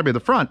 No. It's got to be the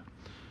front.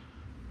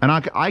 And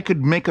I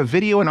could make a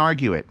video and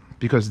argue it,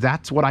 because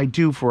that's what I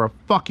do for a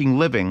fucking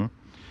living.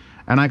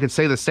 And I could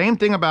say the same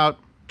thing about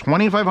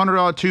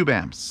 $2,500 tube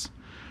amps.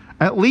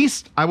 At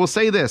least, I will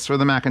say this for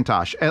the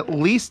McIntosh, at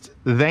least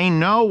they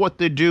know what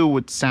to do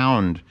with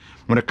sound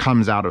when it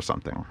comes out of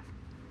something.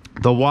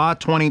 The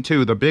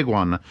WA-22, the big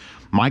one,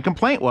 my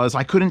complaint was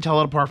I couldn't tell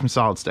it apart from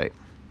solid state.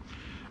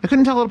 I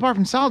couldn't tell it apart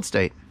from solid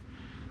state.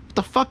 What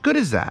the fuck good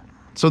is that?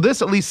 So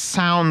this at least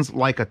sounds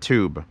like a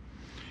tube.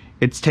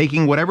 It's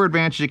taking whatever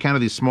advantage it can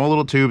of these small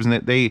little tubes, and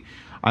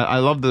I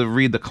love to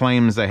read the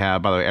claims they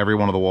have. By the way, every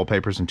one of the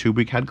wallpapers in Tube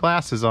Week had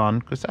glasses on,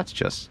 because that's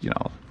just, you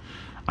know,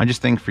 I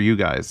just think for you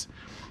guys.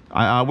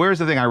 Where's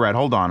the thing I read?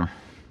 Hold on.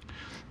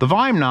 The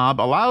volume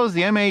knob allows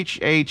the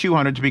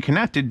MHA200 to be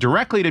connected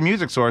directly to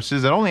music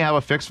sources that only have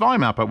a fixed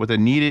volume output without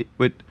needing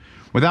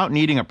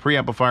a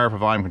preamplifier for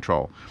volume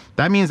control.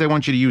 That means they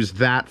want you to use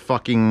that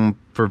fucking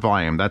for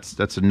volume. That's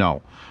a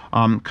no.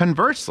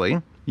 Conversely,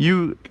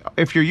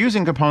 if you're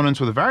using components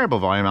with a variable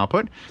volume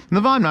output, then the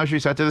volume knob should be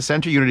set to the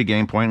center unity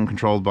gain point and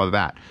controlled by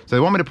that. So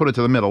they want me to put it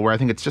to the middle, where I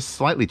think it's just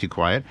slightly too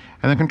quiet,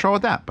 and then control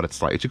with that, but it's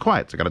slightly too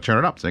quiet, so I gotta turn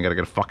it up. So I gotta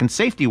get a fucking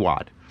safety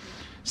wad.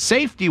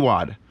 Safety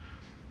wad.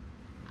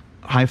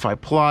 Hi-Fi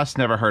Plus,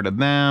 never heard of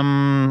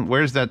them.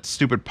 Where's that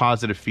stupid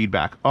positive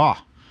feedback? Oh,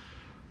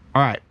 all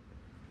right.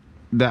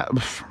 That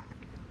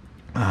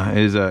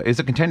is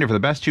a contender for the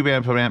best tube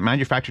amp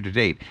manufactured to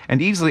date, and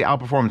easily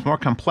outperforms more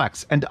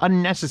complex and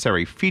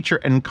unnecessary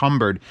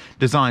feature-encumbered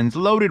designs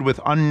loaded with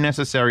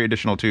unnecessary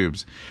additional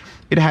tubes.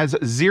 It has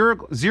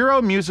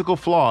zero musical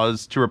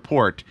flaws to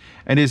report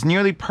and is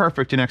nearly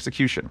perfect in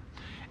execution.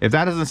 If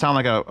that doesn't sound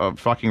like a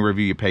fucking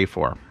review you pay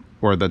for,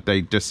 or that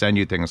they just send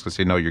you things because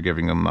they know you're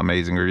giving them an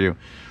amazing review.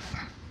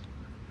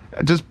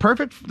 Does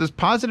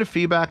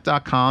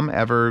positivefeedback.com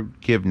ever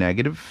give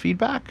negative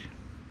feedback?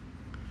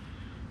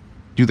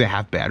 Do they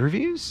have bad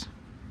reviews?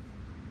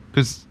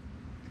 Because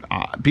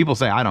people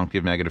say I don't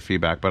give negative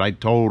feedback, but I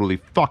totally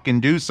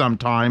fucking do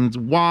sometimes.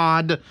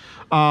 WAD.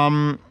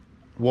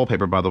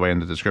 Wallpaper, by the way, in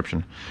the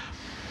description.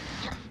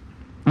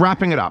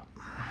 Wrapping up.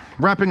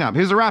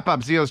 Here's a wrap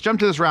up, Zeos. Jump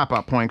to this wrap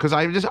up point,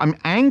 because I'm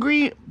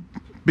angry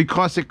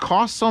because it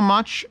costs so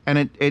much,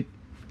 and it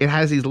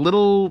has these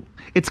little...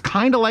 It's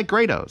kind of like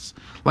Grados.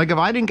 Like if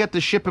I didn't get the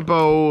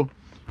Shipibo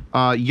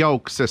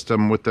yoke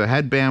system with the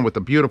headband, with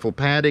the beautiful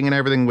padding and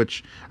everything,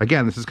 which,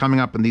 again, this is coming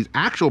up in these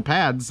actual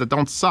pads that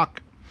don't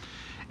suck.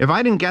 If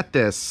I didn't get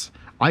this,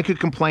 I could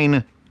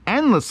complain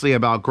endlessly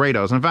about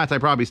Grados. In fact, I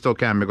probably still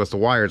can, because the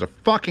wires are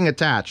fucking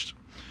attached.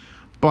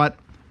 But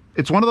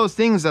it's one of those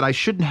things that I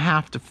shouldn't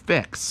have to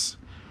fix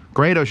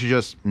Grado should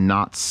just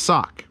not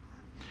suck.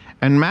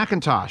 And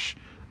McIntosh,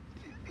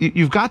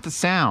 you've got the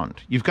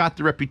sound. You've got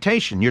the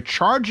reputation. You're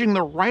charging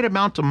the right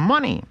amount of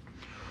money.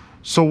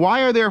 So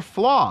why are there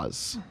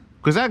flaws?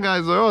 Because that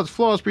guy's like, oh, it's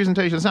flawless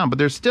presentation sound. But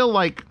there's still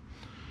like,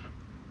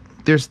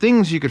 there's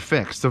things you could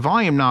fix. The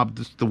volume knob,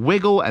 the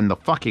wiggle, and the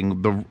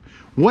fucking,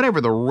 whatever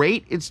the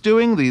rate it's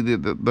doing,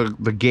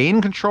 the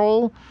gain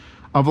control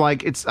of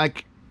like, it's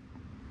like,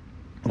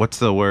 what's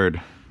the word?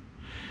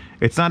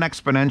 It's not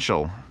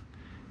exponential.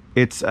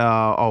 It's,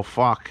 oh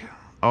fuck.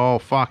 Oh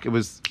fuck, it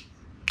was,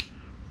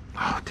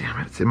 oh damn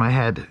it, it's in my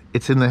head.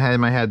 It's in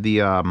my head.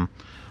 The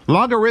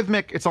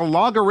logarithmic, it's a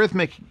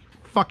logarithmic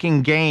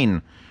fucking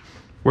gain.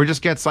 Where it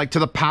just gets like to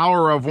the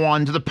power of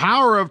 1, to the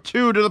power of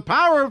 2, to the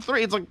power of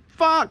 3. It's like,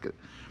 fuck.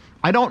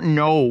 I don't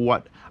know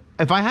what,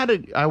 if I had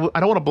to, I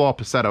don't want to blow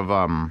up a set of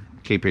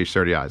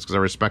KPH30Is because I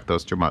respect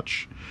those too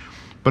much.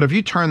 But if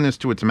you turn this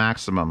to its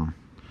maximum,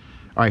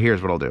 all right,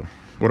 here's what I'll do.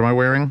 What am I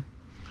wearing?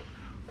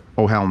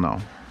 Oh, hell no.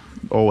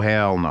 Oh,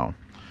 hell no.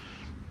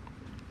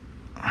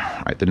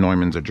 All right, the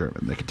Neumanns are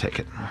German. They can take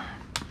it.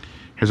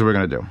 Here's what we're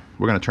going to do.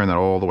 We're going to turn that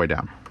all the way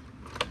down.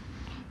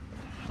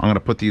 I'm going to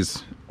put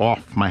these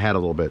off my head a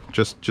little bit,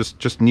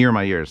 just near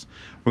my ears.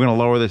 We're going to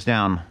lower this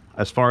down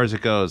as far as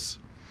it goes.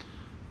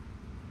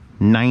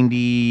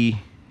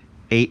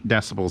 98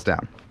 decibels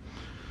down.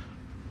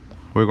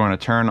 We're going to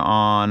turn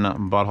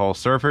on Butthole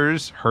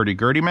Surfers, Hurdy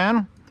Gurdy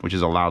Man, which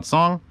is a loud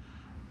song.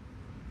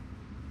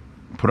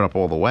 Put it up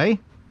all the way.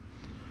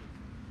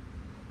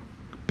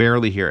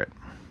 Barely hear it.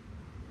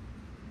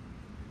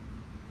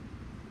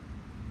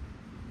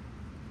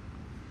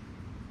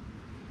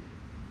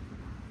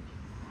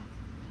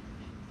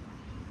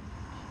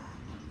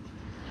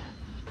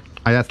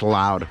 That's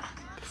loud.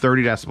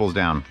 30 decibels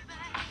down.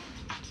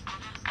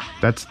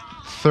 That's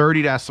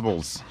 30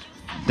 decibels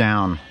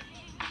down.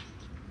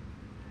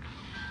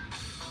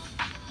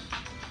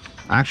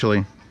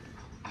 Actually,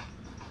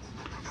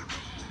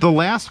 the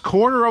last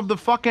quarter of the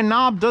fucking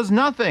knob does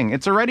nothing.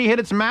 It's already hit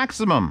its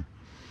maximum.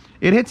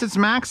 It hits its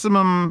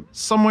maximum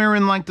somewhere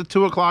in like the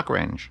 2 o'clock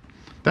range.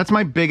 That's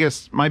my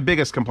biggest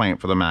complaint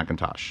for the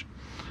McIntosh.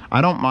 I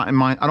don't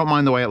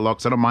mind the way it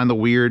looks. I don't mind the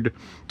weird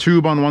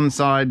tube on one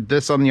side,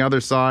 this on the other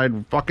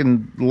side,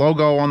 fucking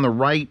logo on the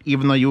right,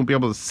 even though you won't be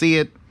able to see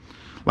it.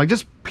 Like,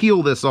 just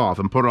peel this off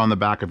and put it on the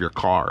back of your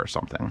car or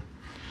something.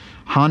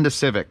 Honda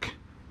Civic,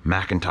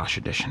 McIntosh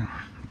edition.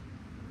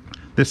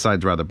 This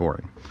side's rather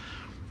boring.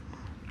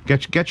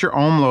 Get your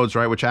ohm loads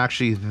right, which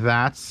actually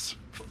that's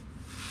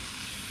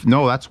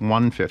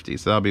 150,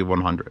 so that'll be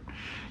 100.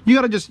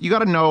 You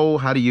gotta know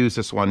how to use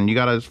this one. You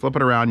gotta flip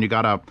it around. You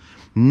gotta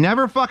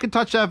never fucking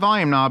touch that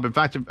volume knob. In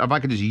fact, if I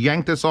could just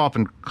yank this off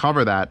and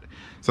cover that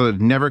so that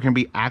it never can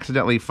be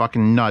accidentally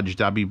fucking nudged,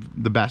 that'd be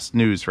the best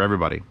news for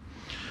everybody.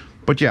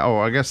 But yeah, oh,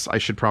 I guess I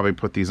should probably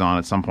put these on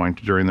at some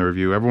point during the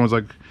review. Everyone was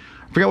like,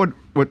 I forget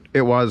what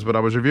it was, but I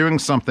was reviewing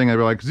something. They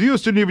were like,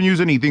 Zeos didn't even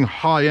use anything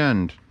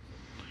high-end.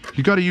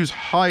 You got to use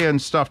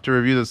high-end stuff to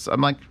review this.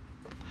 I'm like,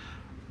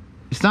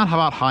 it's not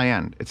about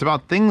high-end. It's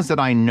about things that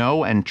I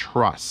know and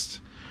trust.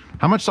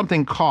 How much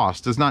something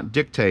costs does not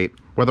dictate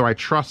whether I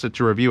trust it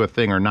to review a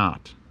thing or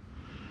not.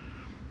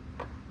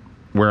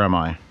 Where am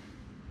I?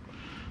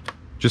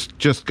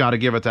 Just got to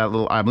give it that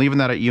little... I'm leaving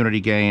that at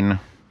unity gain.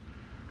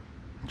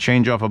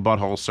 Change off of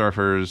Butthole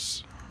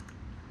Surfers.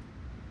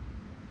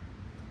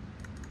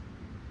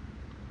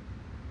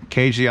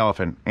 Cage the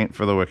Elephant. Ain't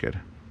for the wicked.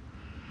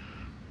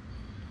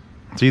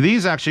 See,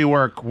 these actually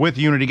work with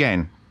unity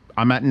gain.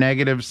 I'm at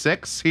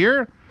 -6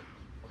 here.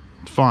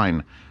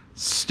 Fine.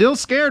 Still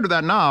scared of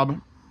that knob.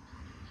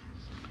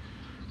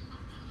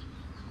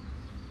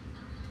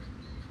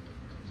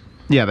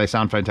 Yeah, they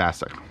sound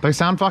fantastic. They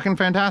sound fucking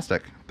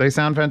fantastic. They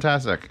sound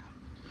fantastic.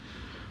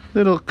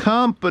 Little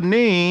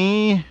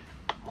company.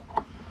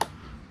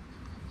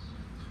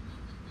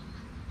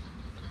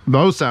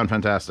 Those sound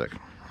fantastic.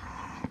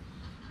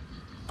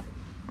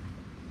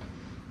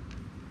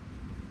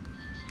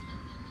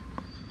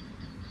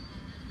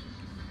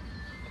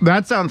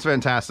 That sounds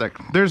fantastic.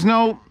 There's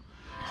no...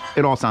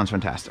 It all sounds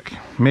fantastic.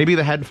 Maybe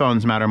the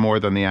headphones matter more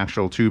than the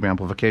actual tube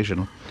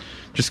amplification.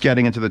 Just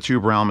getting into the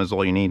tube realm is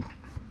all you need.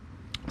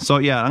 So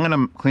yeah, I'm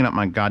gonna clean up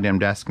my goddamn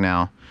desk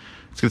now.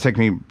 It's gonna take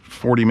me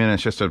 40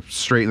 minutes just to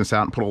straighten this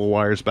out and put all the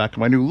wires back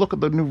in my new... Look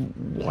at the new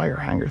wire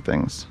hanger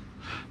things.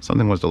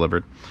 Something was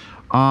delivered.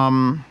 Here,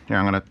 I'm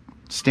gonna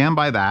stand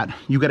by that.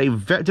 You got a...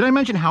 Did I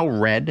mention how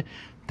red?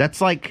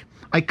 That's like...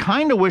 I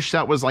kind of wish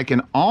that was like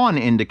an on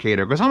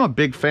indicator, because I'm a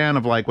big fan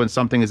of like when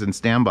something is in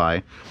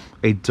standby,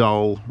 a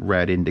dull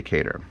red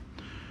indicator.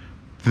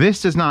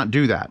 This does not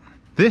do that.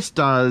 This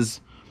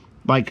does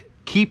like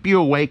keep you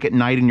awake at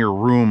night in your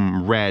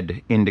room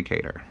red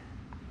indicator.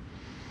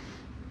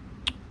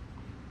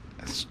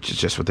 It's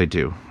just what they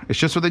do. It's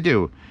just what they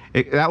do.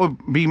 That would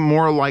be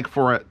more like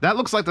for a... That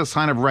looks like the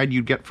sign of red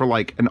you'd get for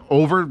like an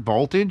over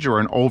voltage or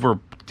an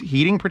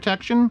overheating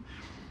protection.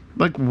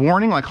 Like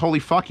warning, like holy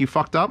fuck, you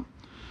fucked up.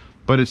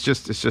 But it's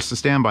just a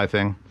standby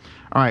thing.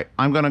 All right,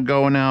 I'm gonna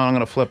go now. I'm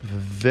gonna flip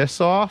this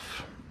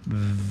off,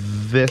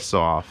 this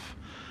off,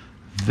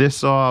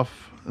 this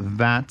off.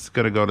 That's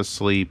going to go to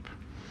sleep.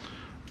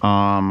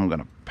 I'm going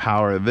to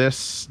power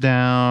this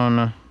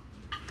down.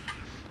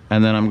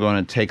 And then I'm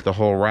going to take the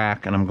whole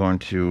rack and I'm going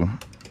to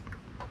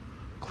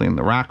clean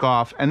the rack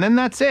off. And then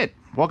that's it.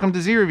 Welcome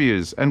to Z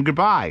Reviews and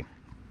goodbye.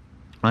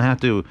 I have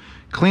to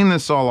clean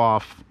this all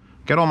off,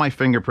 get all my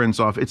fingerprints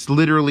off. It's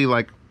literally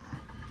like,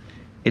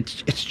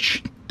 it's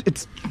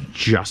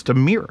just a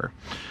mirror.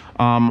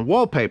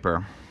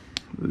 Wallpaper.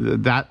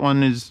 That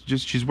one is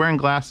just, she's wearing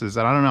glasses,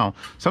 and I don't know.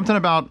 Something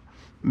about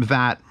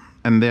that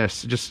and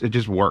this, it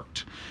just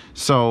worked.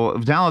 So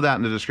download that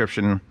in the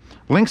description.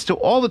 Links to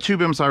all the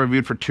tube imps I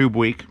reviewed for Tube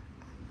Week.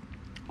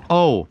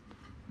 Oh,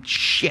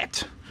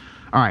 shit.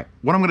 All right,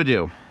 what I'm gonna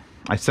do.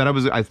 I thought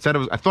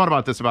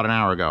about this about an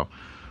hour ago.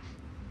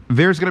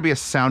 There's gonna be a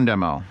sound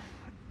demo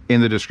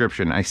in the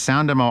description, a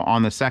sound demo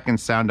on the second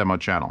sound demo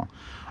channel.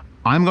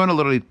 I'm going to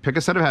literally pick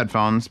a set of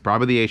headphones,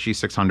 probably the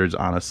MHA200s,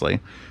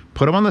 honestly,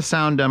 put them on the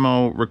sound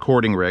demo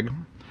recording rig,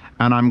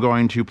 and I'm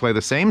going to play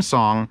the same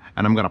song,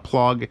 and I'm going to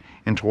plug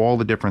into all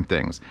the different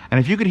things. And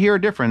if you could hear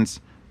a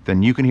difference,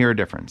 then you can hear a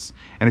difference.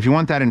 And if you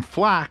want that in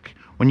FLAC,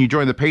 when you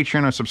join the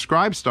Patreon or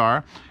Subscribe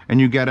Star,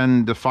 and you get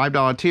in the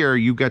 $5 tier,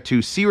 you get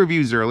to see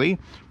reviews early,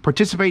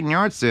 participate in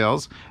yard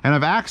sales, and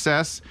have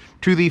access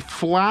to the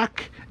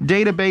FLAC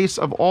database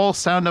of all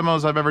sound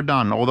demos I've ever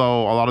done,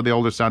 although a lot of the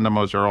older sound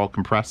demos are all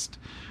compressed.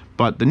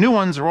 But the new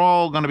ones are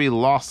all going to be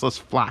lossless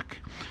FLAC.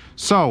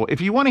 So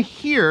if you want to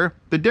hear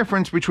the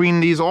difference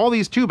between all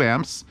these tube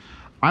amps,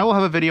 I will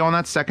have a video on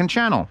that second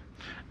channel.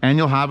 And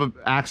you'll have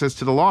access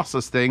to the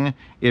lossless thing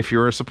if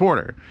you're a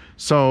supporter.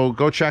 So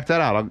go check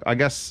that out. I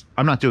guess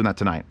I'm not doing that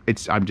tonight.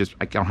 I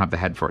don't have the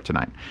head for it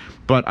tonight.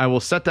 But I will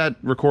set that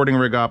recording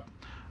rig up.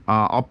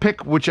 I'll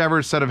pick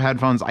whichever set of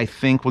headphones I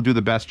think will do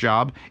the best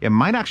job. It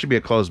might actually be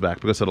a closeback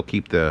because it'll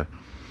keep the,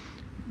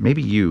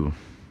 maybe you,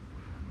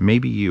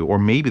 or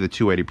maybe the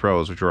 280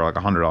 Pros, which are like a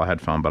 $100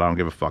 headphone, but I don't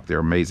give a fuck. They're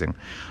amazing.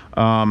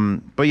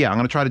 But yeah, I'm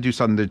going to try to do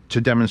something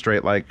to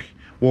demonstrate, like,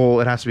 well,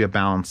 it has to be a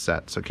balanced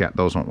set, so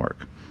those won't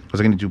work.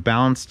 Because I'm going to do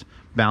balanced,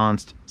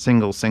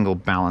 single,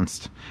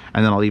 balanced,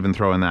 and then I'll even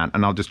throw in that,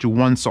 and I'll just do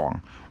one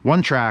song,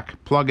 one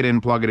track, plug it in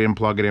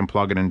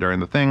during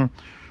the thing,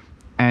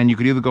 and you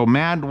could either go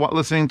mad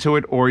listening to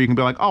it, or you can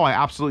be like, oh, I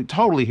absolutely,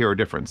 totally hear a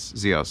difference,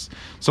 Zeos.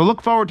 So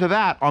look forward to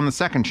that on the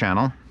second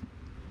channel,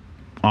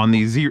 on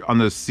the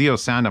Zeos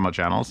sound demo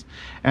channels,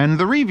 and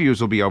the reviews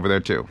will be over there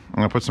too. I'm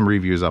gonna put some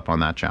reviews up on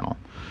that channel.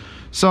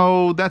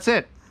 So that's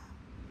it.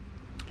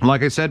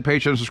 Like I said,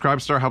 Patreon and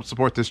Subscribe Star helped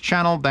support this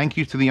channel. Thank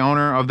you to the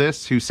owner of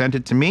this who sent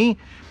it to me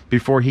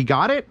before he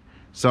got it.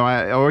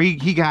 So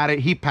he got it,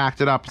 he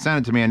packed it up,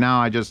 sent it to me, and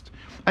now I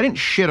didn't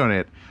shit on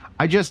it.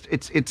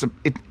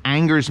 It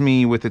angers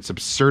me with its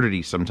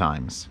absurdity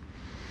sometimes.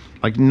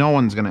 Like, no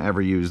one's gonna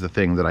ever use the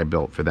thing that I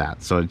built for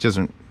that, so it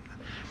doesn't.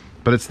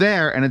 But it's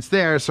there, and it's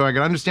there, so I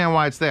can understand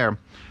why it's there.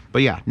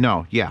 But yeah,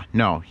 no, yeah.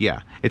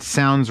 It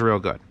sounds real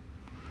good.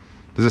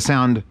 Does it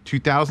sound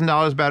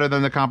 $2,000 better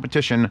than the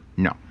competition?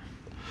 No.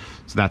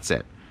 So that's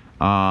it.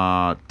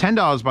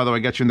 $10, by the way,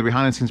 gets you in the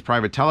behind-the-scenes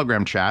private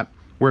Telegram chat,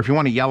 where if you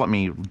want to yell at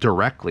me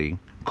directly,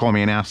 call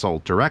me an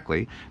asshole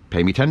directly,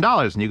 pay me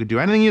 $10, and you can do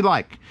anything you'd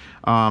like.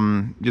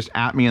 Just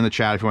at me in the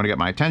chat if you want to get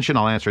my attention.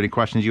 I'll answer any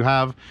questions you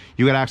have.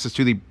 You get access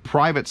to the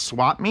private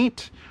swap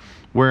meet,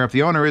 where if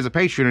the owner is a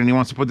patron and he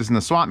wants to put this in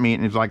the swap meet,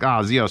 and he's like,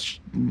 Zeos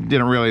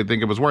didn't really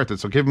think it was worth it,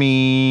 so give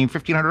me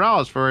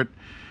 $1,500 for it,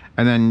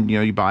 and then, you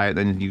know, you buy it,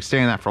 then you stay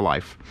in that for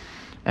life.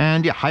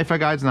 And yeah, Hi-Fi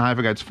Guides in the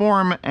Hi-Fi Guides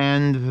forum,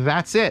 and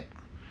that's it.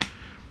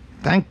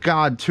 Thank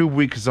God 2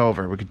 weeks is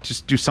over. We could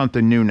just do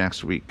something new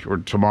next week, or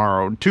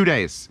tomorrow. 2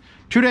 days.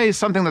 2 days,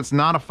 something that's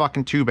not a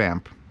fucking tube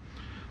amp.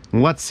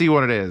 Let's see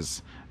what it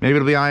is. Maybe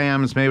it'll be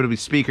IMs, maybe it'll be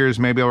speakers,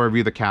 maybe I'll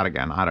review the cat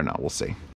again. I don't know, we'll see.